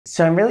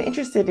So I'm really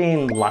interested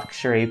in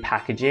luxury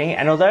packaging,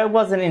 and although it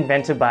wasn't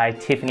invented by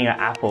Tiffany or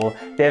Apple,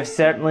 they've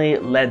certainly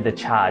led the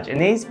charge.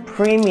 And these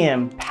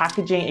premium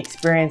packaging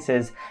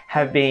experiences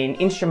have been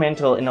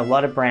instrumental in a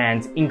lot of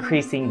brands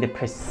increasing the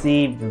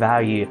perceived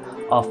value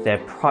of their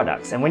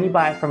products. And when you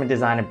buy it from a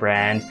designer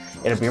brand,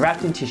 it'll be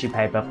wrapped in tissue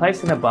paper,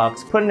 placed in a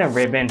box, put in a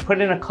ribbon,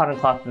 put in a cotton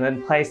cloth, and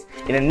then placed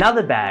in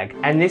another bag.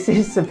 And this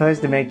is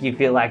supposed to make you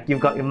feel like you've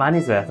got your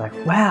money's worth.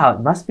 Like, wow,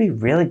 it must be a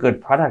really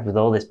good product with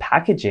all this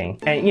packaging.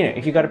 And you know,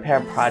 if you got a pair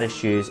of Prada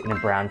shoes in a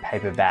brown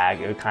paper bag,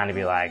 it would kind of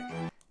be like,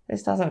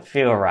 this doesn't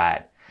feel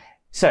right.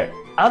 So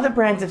other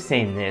brands have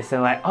seen this.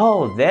 They're like,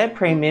 oh, they're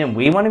premium.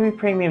 We want to be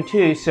premium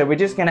too. So we're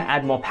just going to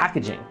add more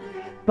packaging.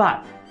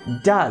 But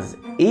does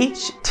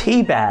each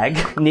tea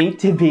bag need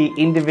to be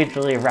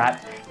individually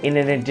wrapped in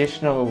an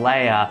additional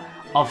layer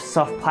of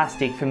soft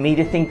plastic for me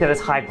to think that it's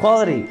high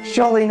quality?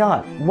 Surely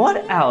not.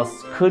 What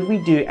else could we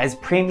do as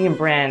premium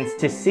brands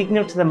to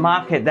signal to the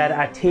market that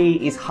our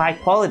tea is high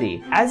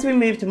quality? As we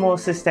move to more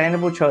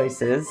sustainable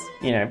choices,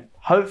 you know,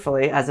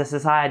 hopefully as a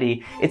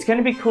society, it's going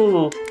to be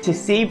cool to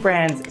see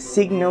brands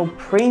signal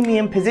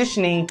premium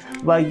positioning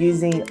while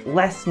using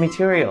less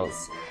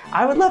materials.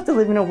 I would love to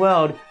live in a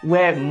world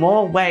where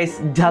more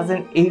waste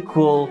doesn't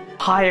equal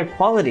higher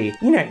quality.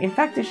 You know, in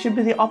fact, it should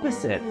be the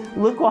opposite.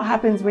 Look what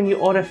happens when you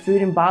order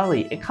food in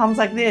Bali. It comes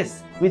like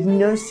this, with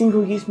no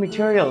single-use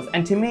materials.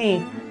 And to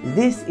me,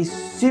 this is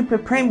super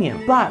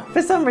premium. But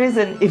for some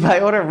reason, if I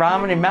order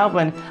ramen in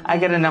Melbourne, I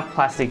get enough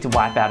plastic to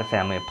wipe out a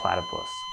family of platypus.